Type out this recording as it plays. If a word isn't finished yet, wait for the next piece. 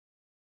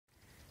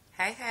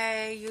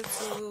Hey,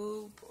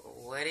 YouTube.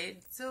 What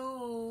it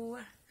do?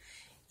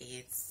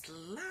 It's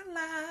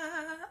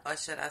Lala. Or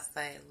should I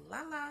say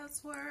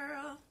Lala's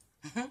World?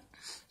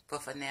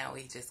 But for now,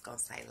 we just gonna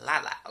say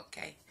Lala,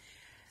 okay?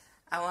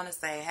 I want to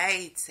say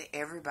hey to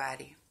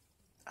everybody.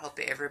 I hope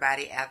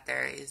everybody out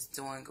there is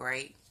doing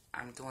great.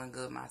 I'm doing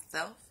good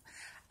myself.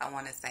 I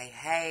want to say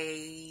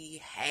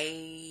hey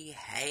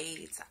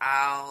to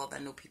all the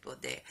new people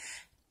that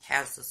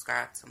have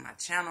subscribed to my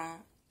channel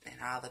and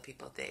all the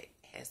people that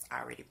has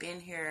already been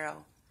here.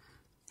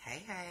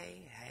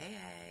 Hey.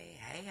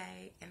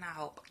 And I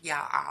hope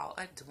y'all all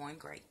are doing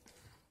great.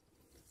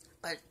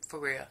 But for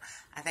real,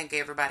 I thank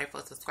everybody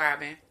for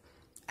subscribing.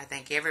 I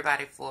thank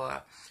everybody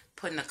for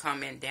putting a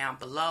comment down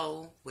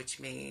below, which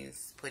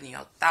means putting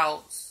your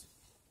thoughts.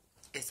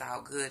 It's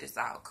all good. It's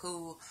all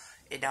cool.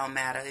 It don't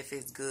matter if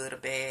it's good or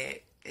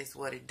bad. It's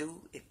what it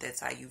do. If that's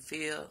how you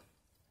feel,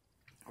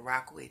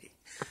 rock with it.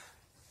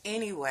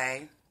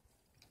 Anyway,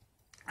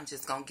 I'm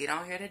just going to get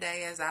on here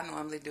today as I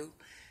normally do.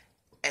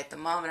 At the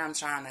moment, I'm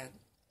trying to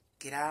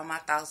get all my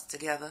thoughts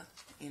together,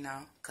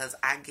 because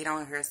I get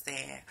on here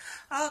saying,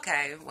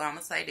 okay, well, I'm going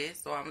to say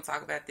this, or I'm going to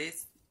talk about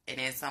this, and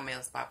then something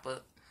else pop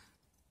up.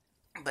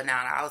 But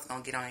now I was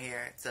going to get on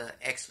here to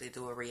actually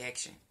do a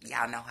reaction.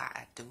 Y'all know how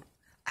I do.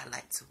 I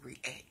like to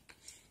react.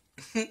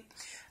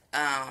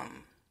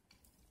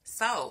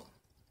 So,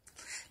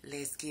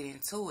 let's get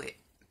into it.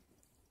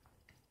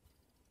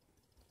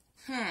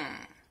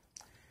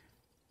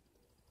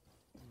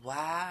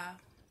 Why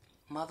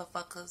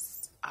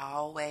motherfuckers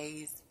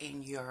always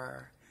in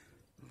your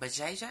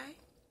vajayjay?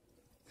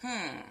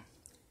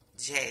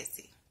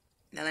 Jazzy.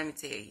 Now let me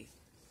tell you,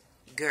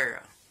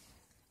 girl.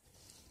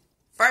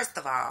 First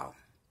of all,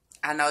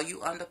 I know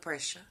you under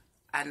pressure.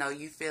 I know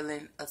you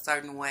feeling a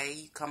certain way.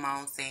 You come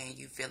on saying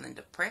you feeling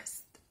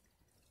depressed.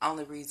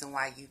 Only reason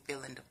why you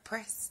feeling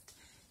depressed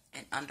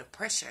and under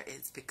pressure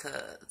is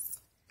because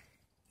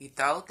you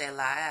throw that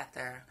lie out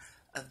there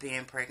of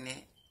being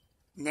pregnant.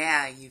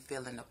 Now you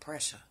feeling the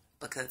pressure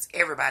because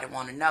everybody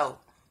want to know,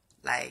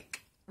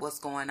 like, what's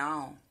going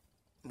on,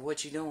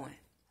 what you doing.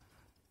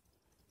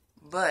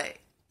 But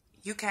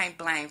you can't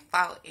blame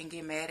fault and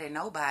get mad at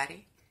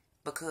nobody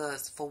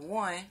because, for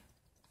one,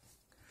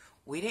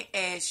 we didn't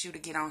ask you to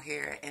get on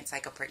here and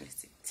take a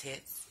pregnancy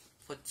test.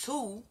 For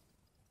two,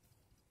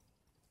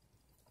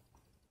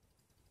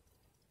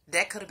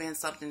 that could have been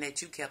something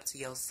that you kept to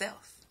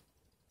yourself.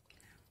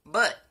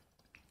 But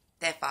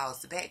that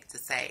falls back to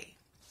say,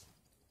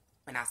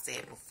 when I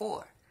said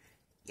before,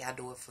 y'all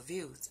do it for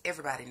views.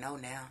 Everybody know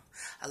now.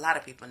 A lot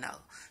of people know.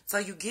 So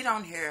you get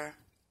on here,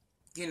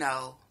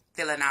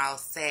 feeling all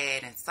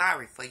sad and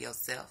sorry for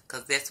yourself.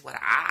 Because that's what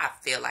I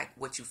feel like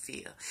what you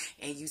feel.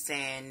 And you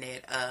saying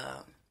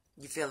that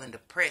you feeling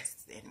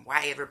depressed. And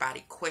why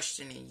everybody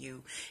questioning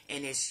you.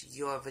 And it's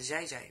your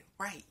vajayjay.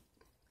 Right.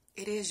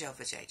 It is your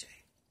vajayjay.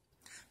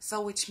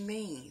 So which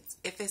means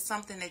if it's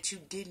something that you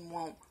didn't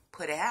want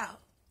put out.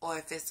 Or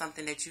if it's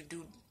something that you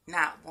do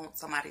not want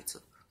somebody to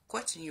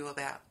question you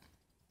about,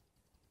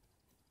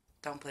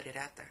 don't put it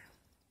out there.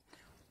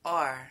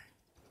 Or,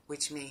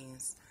 which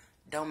means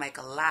don't make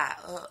a lie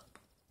up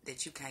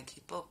that you can't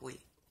keep up with.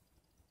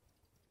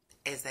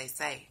 As they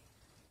say,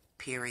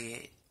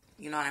 period.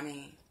 You know what I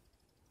mean?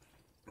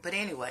 But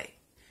anyway,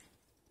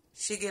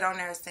 she get on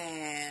there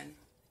saying,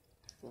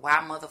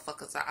 why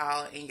motherfuckers are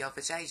all in your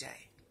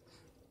vajayjay?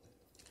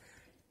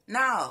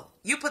 No,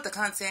 you put the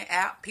content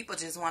out. People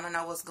just want to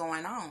know what's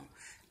going on.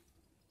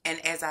 And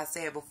as I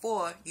said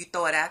before, you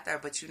throw it out there,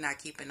 but you're not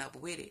keeping up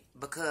with it.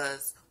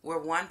 Because we're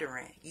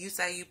wondering. You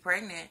say you're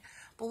pregnant,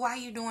 but why are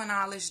you doing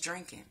all this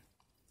drinking?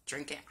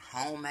 Drinking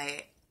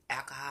homemade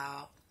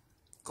alcohol.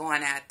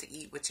 Going out to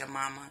eat with your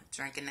mama.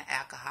 Drinking the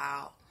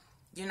alcohol.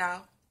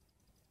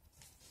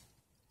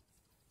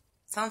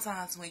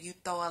 Sometimes when you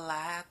throw a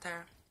lie out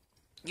there,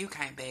 you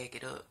can't bag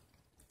it up.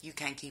 You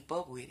can't keep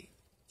up with it.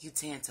 You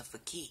tend to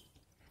forget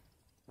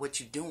what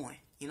you're doing.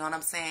 You know what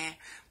I'm saying?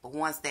 But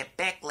once that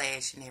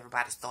backlash and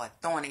everybody start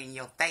throwing it in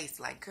your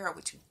face, like, girl,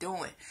 what you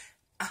doing?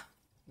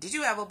 Did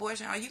you have an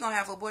abortion? Are you going to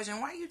have an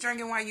abortion? Why are you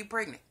drinking while you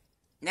pregnant?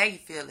 Now you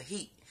feel the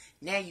heat.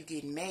 Now you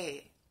getting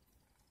mad.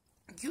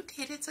 You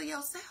did it to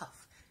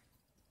yourself.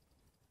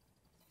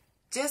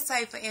 Just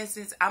say, for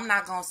instance, I'm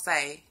not going to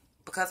say,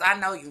 because I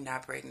know you're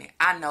not pregnant.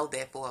 I know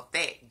that for a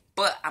fact.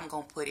 But I'm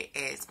going to put it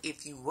as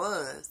if you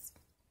was.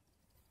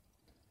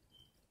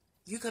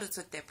 You could have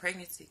took that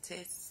pregnancy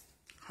test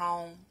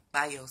home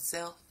by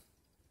yourself.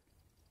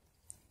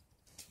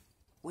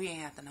 We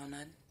ain't have to know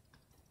nothing.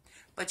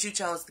 But you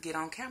chose to get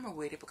on camera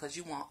with it because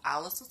you want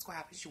all the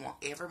subscribers. You want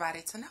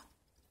everybody to know.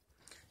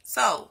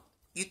 So,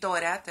 you throw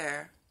it out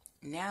there.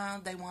 Now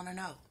they want to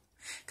know.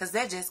 Because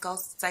that just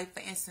goes to say,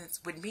 for instance,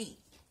 with me.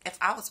 If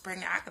I was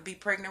pregnant, I could be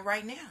pregnant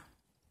right now.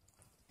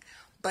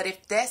 But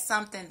if that's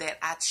something that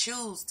I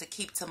choose to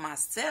keep to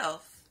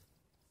myself,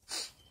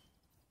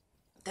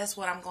 that's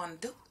what I'm going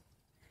to do.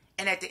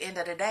 And at the end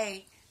of the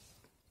day,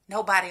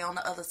 nobody on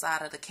the other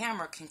side of the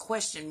camera can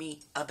question me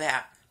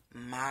about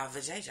my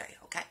vajayjay,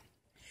 okay?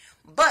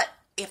 But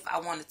if I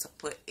wanted to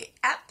put it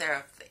out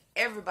there for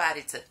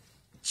everybody to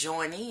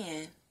join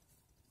in,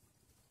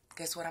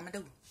 guess what I'm going to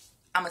do?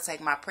 I'm going to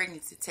take my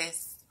pregnancy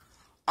test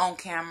on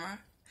camera.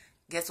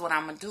 Guess what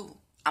I'm going to do?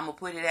 I'm going to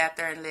put it out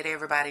there and let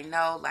everybody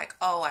know, like,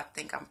 oh, I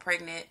think I'm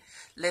pregnant.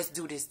 Let's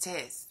do this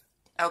test.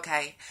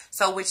 Okay?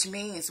 So which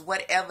means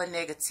whatever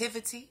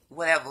negativity,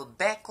 whatever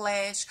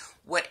backlash,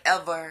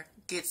 whatever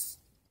gets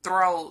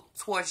thrown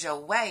towards your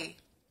way,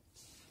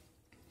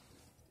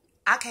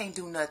 I can't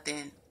do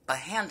nothing but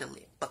handle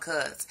it,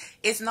 because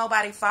it's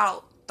nobody's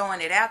fault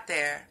throwing it out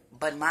there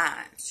but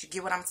mine. You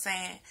get what I'm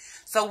saying?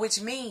 So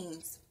which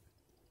means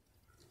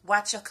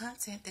watch your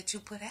content that you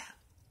put out.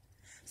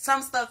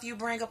 Some stuff you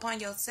bring upon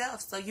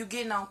yourself. So you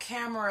getting on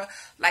camera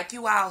like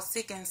you all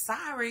sick and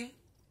sorry.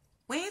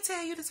 We ain't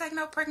tell you to take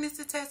no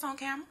pregnancy test on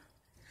camera.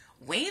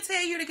 We ain't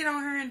tell you to get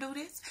on here and do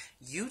this.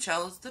 You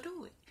chose to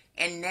do it.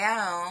 And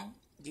now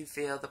you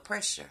feel the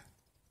pressure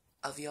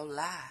of your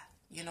lie.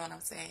 You know what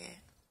I'm saying?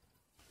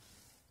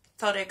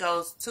 So that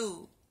goes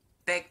to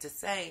back to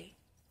say,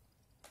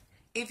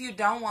 if you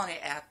don't want it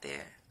out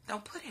there,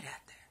 don't put it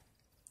out there.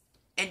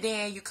 And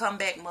then you come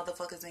back,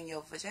 motherfuckers in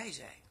your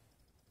vajayjay.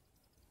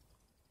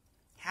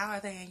 How are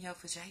they in your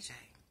vajayjay?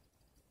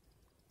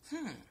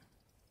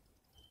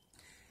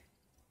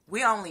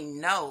 We only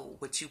know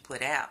what you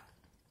put out.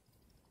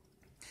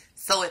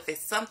 So if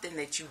it's something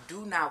that you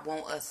do not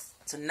want us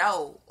to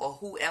know, or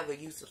whoever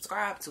you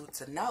subscribe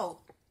to know,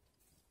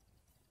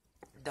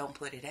 don't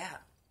put it out.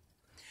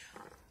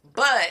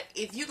 But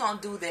if you're going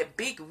to do that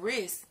big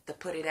risk to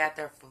put it out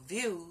there for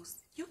views,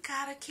 you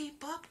got to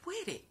keep up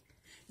with it.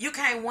 You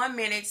can't 1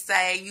 minute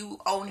say you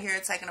on here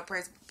taking a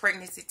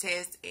pregnancy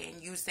test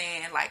and you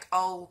saying like,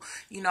 oh,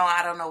 you know,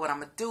 I don't know what I'm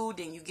going to do.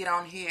 Then you get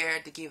on here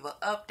to give an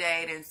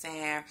update and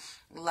saying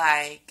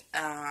like,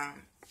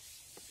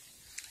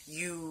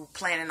 you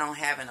planning on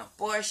having an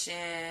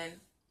abortion.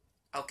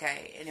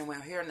 Okay. And then we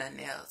don't hear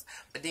nothing else.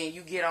 But then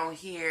you get on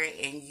here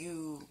and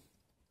you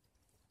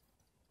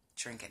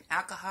drinking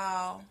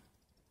alcohol,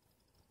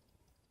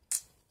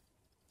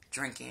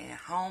 drinking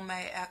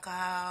homemade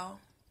alcohol,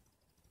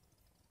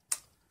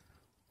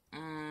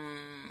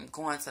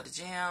 going to the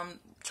gym,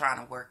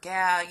 trying to work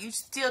out. You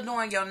still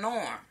doing your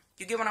norm.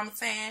 You get what I'm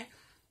saying?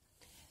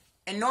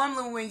 And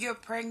normally when you're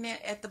pregnant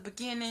at the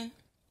beginning,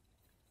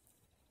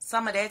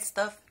 some of that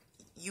stuff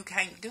you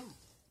can't do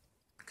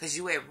because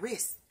you at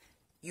risk.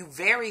 You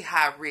very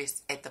high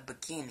risk at the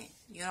beginning.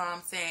 You know what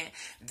I'm saying?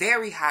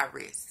 Very high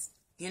risk.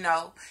 You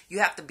know, you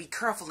have to be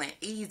careful and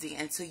easy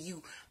until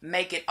you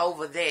make it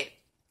over that,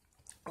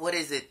 what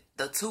is it,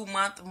 the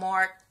 2-month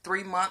mark,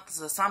 3 months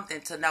or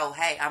something to know,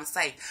 hey, I'm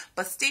safe.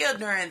 But still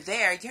during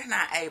there, you're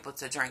not able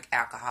to drink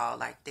alcohol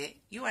like that.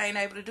 You ain't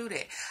able to do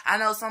that. I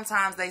know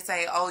sometimes they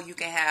say, oh, you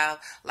can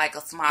have like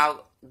a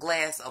small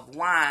glass of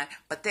wine,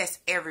 but that's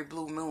every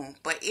blue moon.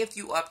 But if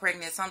you are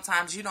pregnant,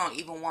 sometimes you don't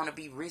even want to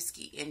be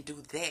risky and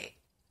do that.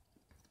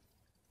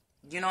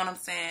 You know what I'm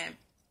saying?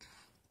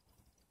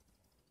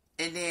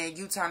 And then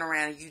you turn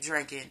around and you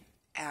drinking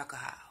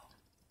alcohol.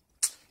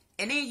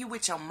 And then you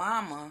with your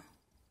mama.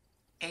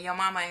 And your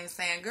mama ain't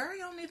saying, girl, you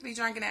don't need to be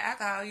drinking that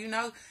alcohol. You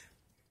know,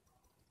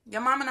 your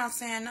mama not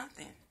saying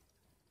nothing.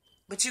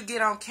 But you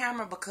get on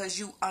camera because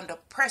you under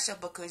pressure.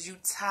 Because you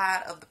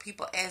tired of the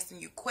people asking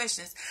you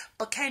questions.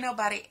 But can't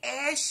nobody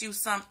ask you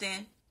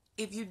something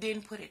if you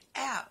didn't put it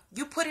out.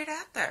 You put it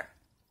out there.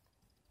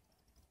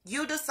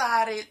 You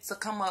decided to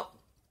come up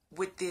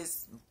with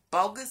this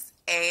bogus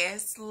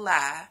ass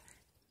lie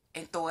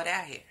and throw it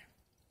out here.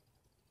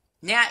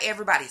 Now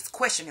everybody's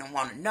questioning,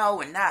 want to know,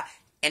 and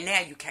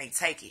now you can't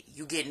take it.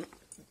 You getting,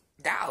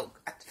 dog,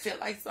 I feel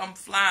like something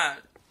flying.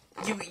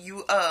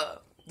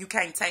 You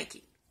can't take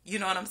it. You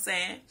know what I'm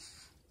saying?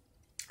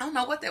 I don't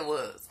know what that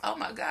was. Oh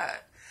my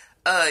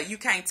God. You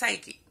can't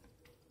take it.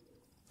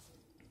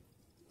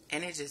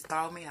 And it just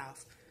threw me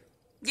off.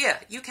 Yeah,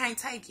 you can't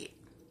take it.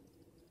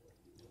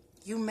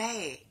 You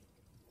mad.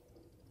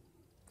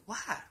 Why?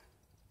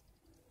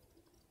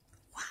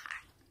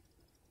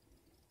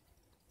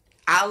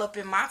 All up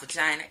in my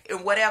vagina.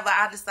 And whatever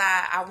I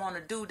decide I want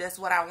to do, that's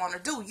what I want to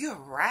do. You're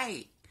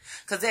right.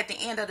 Because at the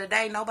end of the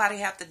day, nobody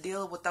have to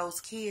deal with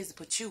those kids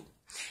but you.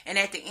 And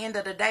at the end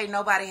of the day,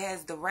 nobody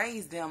has to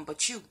raise them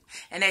but you.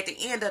 And at the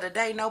end of the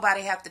day,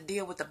 nobody have to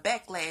deal with the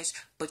backlash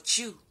but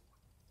you.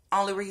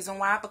 Only reason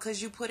why?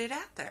 Because you put it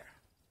out there.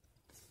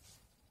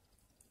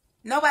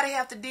 Nobody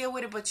have to deal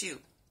with it but you.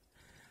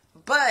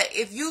 But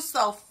if you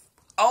so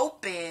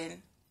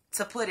open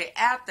to put it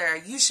out there,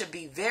 you should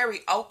be very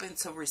open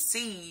to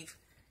receive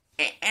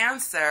and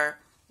answer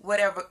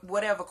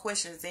whatever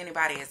questions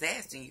anybody is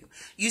asking you.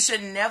 You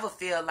should never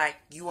feel like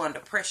you under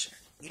pressure.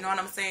 You know what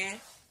I'm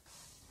saying?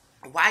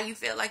 Why you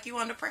feel like you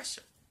under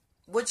pressure?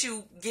 What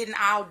you getting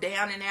all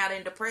down and out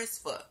and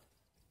depressed for?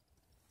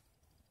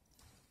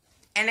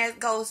 And that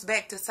goes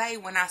back to say,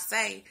 when I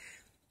say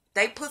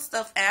they put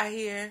stuff out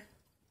here,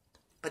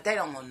 but they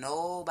don't want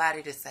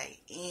nobody to say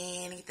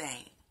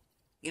anything.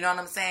 You know what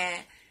I'm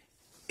saying?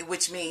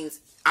 Which means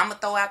I'm going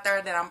to throw out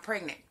there that I'm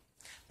pregnant.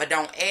 But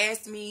don't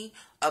ask me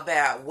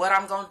about what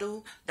I'm going to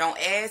do. Don't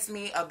ask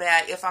me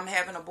about if I'm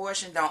having an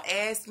abortion. Don't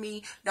ask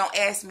me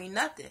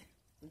nothing.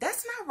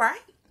 That's not right.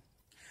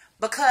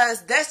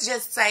 Because let's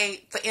just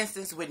say, for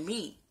instance, with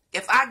me,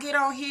 if I get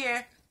on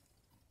here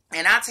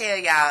and I tell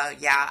y'all,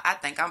 I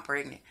think I'm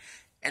pregnant.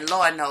 And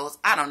Lord knows,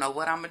 I don't know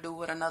what I'm going to do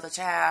with another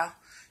child,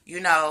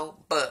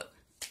 but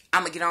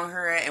I'm going to get on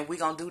her and we're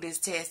going to do this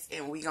test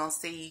and we're going to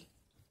see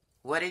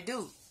what it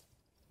do.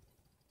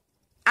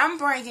 I'm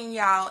bringing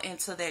y'all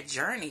into that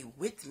journey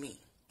with me.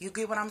 You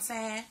get what I'm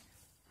saying?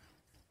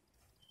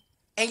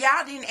 And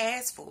y'all didn't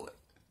ask for it.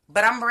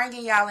 But I'm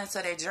bringing y'all into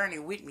that journey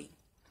with me.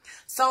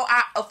 So,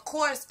 of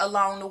course,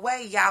 along the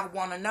way, y'all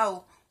want to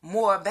know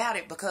more about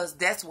it because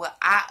that's what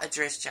I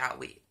addressed y'all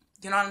with.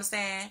 You know what I'm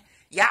saying?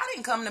 Y'all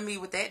didn't come to me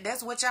with that.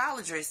 That's what y'all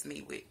addressed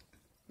me with.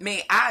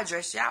 I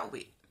addressed y'all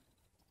with.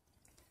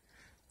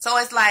 So,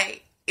 it's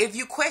like, if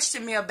you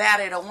question me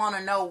about it or want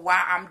to know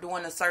why I'm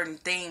doing a certain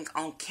thing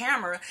on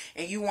camera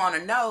and you want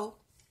to know,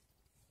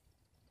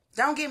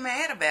 don't get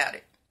mad about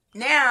it.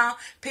 Now,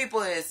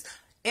 people is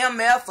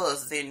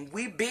MFers and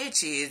we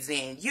bitches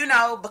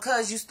and,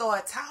 because you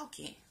start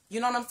talking. You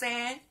know what I'm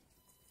saying?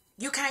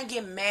 You can't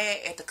get mad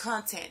at the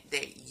content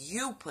that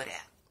you put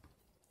out.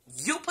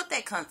 You put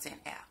that content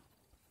out.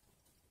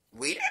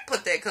 We didn't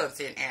put that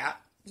content out.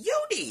 You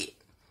did.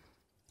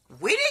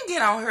 We didn't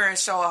get on here and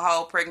show a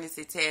whole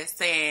pregnancy test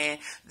saying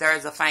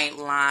there's a faint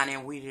line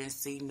and we didn't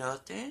see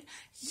nothing.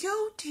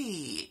 You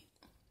did.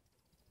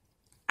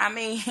 I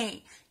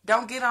mean,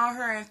 don't get on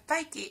here and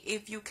fake it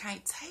if you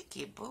can't take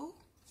it, boo.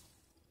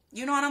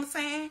 You know what I'm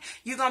saying?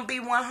 You're going to be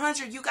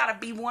 100. You got to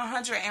be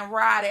 100 and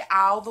ride it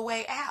all the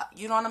way out.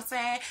 You know what I'm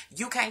saying?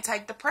 You can't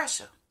take the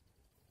pressure.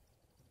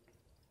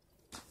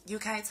 You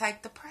can't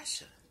take the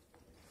pressure.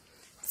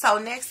 So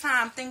next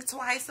time, think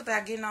twice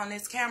about getting on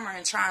this camera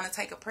and trying to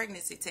take a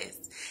pregnancy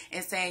test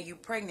and saying you're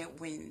pregnant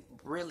when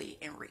really,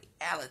 in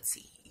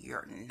reality,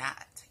 you're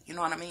not. You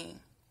know what I mean?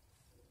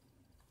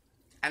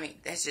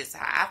 That's just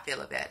how I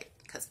feel about it.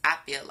 Because I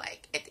feel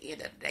like at the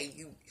end of the day,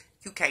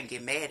 you can't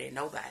get mad at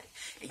nobody.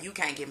 And you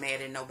can't get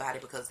mad at nobody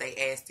because they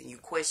asking you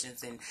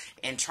questions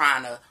and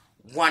trying to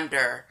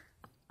wonder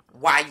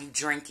why you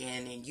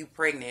drinking and you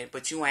pregnant,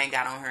 but you ain't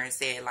got on her and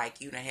said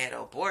like you done had an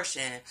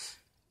abortion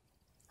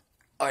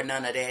or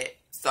none of that.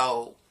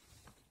 So,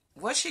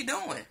 what's she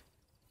doing?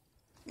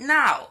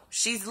 No,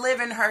 she's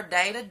living her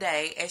day to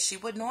day as she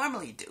would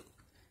normally do.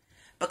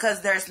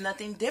 Because there's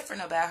nothing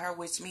different about her,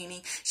 which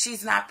meaning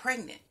she's not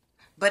pregnant.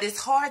 But it's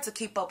hard to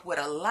keep up with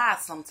a lie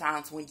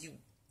sometimes when you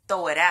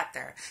throw it out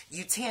there.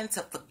 You tend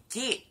to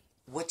forget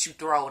what you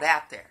throwed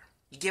out there.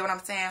 You get what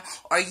I'm saying?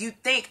 Or you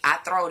think I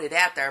throwed it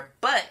out there,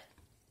 but,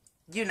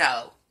 they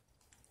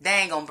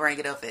ain't going to bring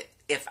it up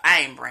if I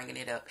ain't bringing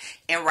it up.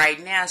 And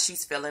right now,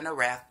 she's feeling a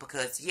wrath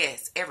because,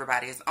 yes,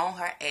 everybody is on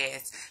her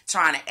ass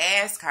trying to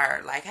ask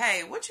her, like,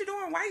 hey, what you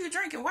doing? Why you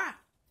drinking? Why?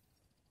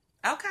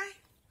 Okay.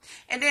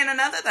 And then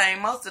another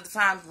thing, most of the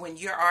times when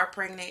you are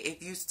pregnant,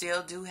 if you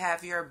still do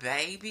have your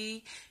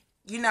baby,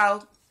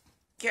 you're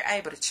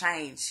able to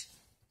change.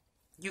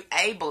 You're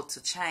able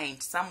to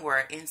change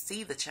somewhere and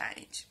see the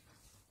change.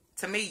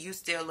 To me, you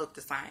still look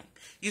the same.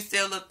 You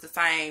still look the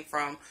same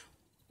from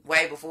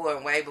way before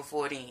and way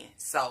before then.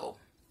 So,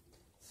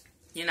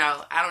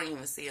 I don't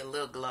even see a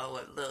little glow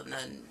or a little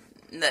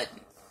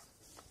nothing.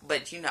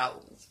 But,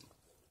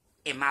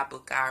 in my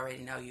book, I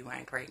already know you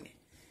ain't pregnant.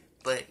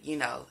 But,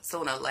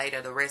 sooner or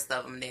later, the rest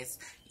of them that's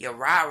your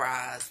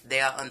rah-rahs,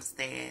 they'll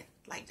understand,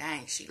 like,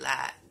 dang, she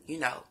lied.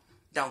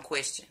 Don't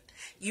question.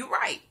 You're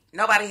right.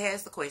 Nobody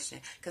has to question.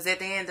 Because at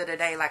the end of the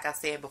day, like I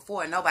said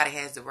before, nobody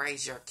has to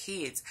raise your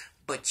kids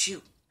but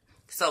you.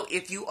 So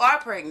if you are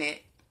pregnant,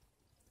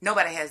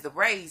 nobody has to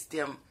raise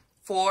them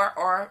 4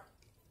 or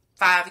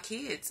 5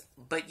 kids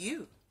but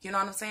you. You know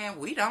what I'm saying?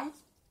 We don't.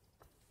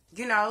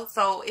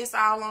 So it's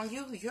all on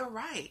you. You're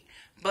right.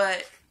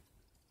 But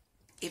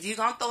if you're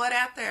going to throw it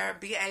out there,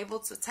 be able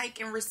to take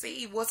and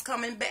receive what's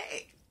coming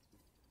back.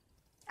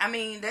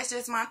 That's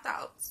just my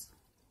thoughts.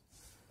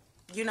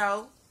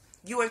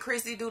 You and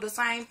Chrissy do the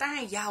same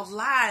thing. Y'all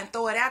lie and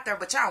throw it out there,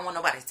 but y'all don't want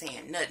nobody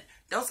saying nothing.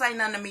 Don't say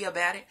nothing to me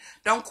about it.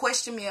 Don't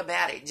question me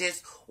about it.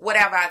 Just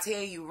whatever I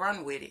tell you,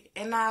 run with it.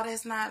 And no,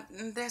 that's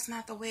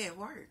not the way it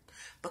works.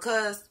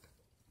 Because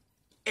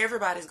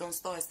everybody's going to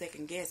start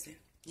second guessing,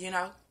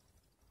 And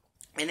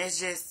it's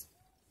just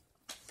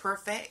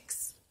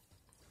perfects.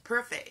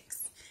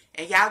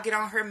 And y'all get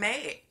on her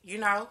mad, I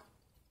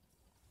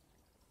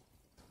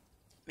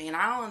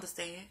don't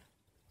understand.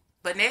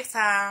 But next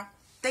time,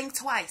 think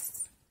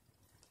twice.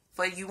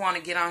 For you want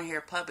to get on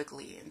here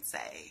publicly and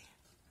say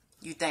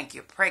you think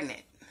you're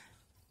pregnant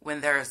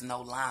when there is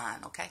no line,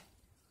 okay?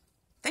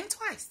 Think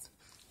twice.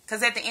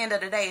 Because at the end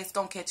of the day, it's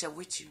going to catch up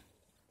with you.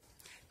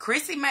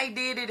 Chrissy may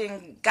did it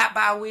and got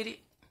by with it.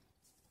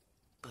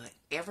 But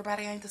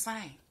everybody ain't the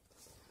same.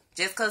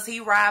 Just because he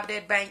robbed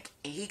that bank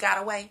and he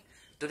got away,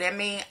 do that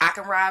mean I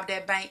can rob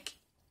that bank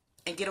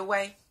and get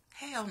away?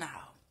 Hell no.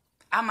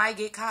 I might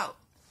get caught.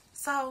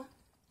 So,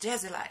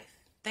 Jazzy Life.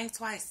 Think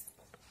twice.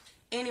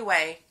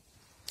 Anyway,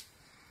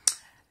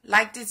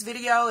 like this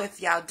video.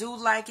 If y'all do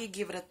like it,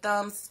 give it a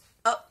thumbs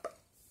up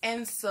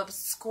and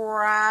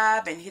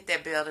subscribe and hit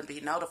that bell to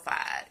be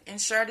notified.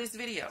 And share this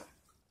video.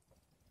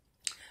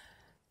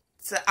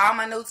 To all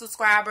my new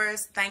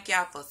subscribers, thank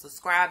y'all for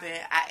subscribing.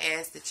 I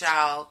ask that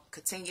y'all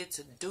continue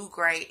to do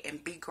great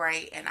and be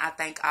great. And I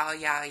thank all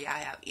y'all. Y'all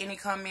have any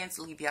comments,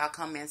 leave y'all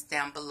comments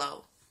down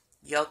below.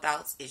 Your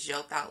thoughts is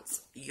your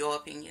thoughts. Your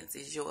opinions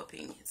is your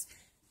opinions.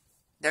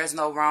 There's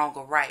no wrong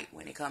or right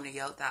when it comes to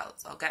your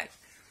thoughts, okay?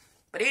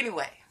 But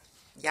anyway,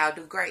 y'all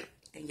do great.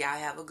 And y'all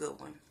have a good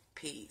one.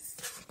 Peace.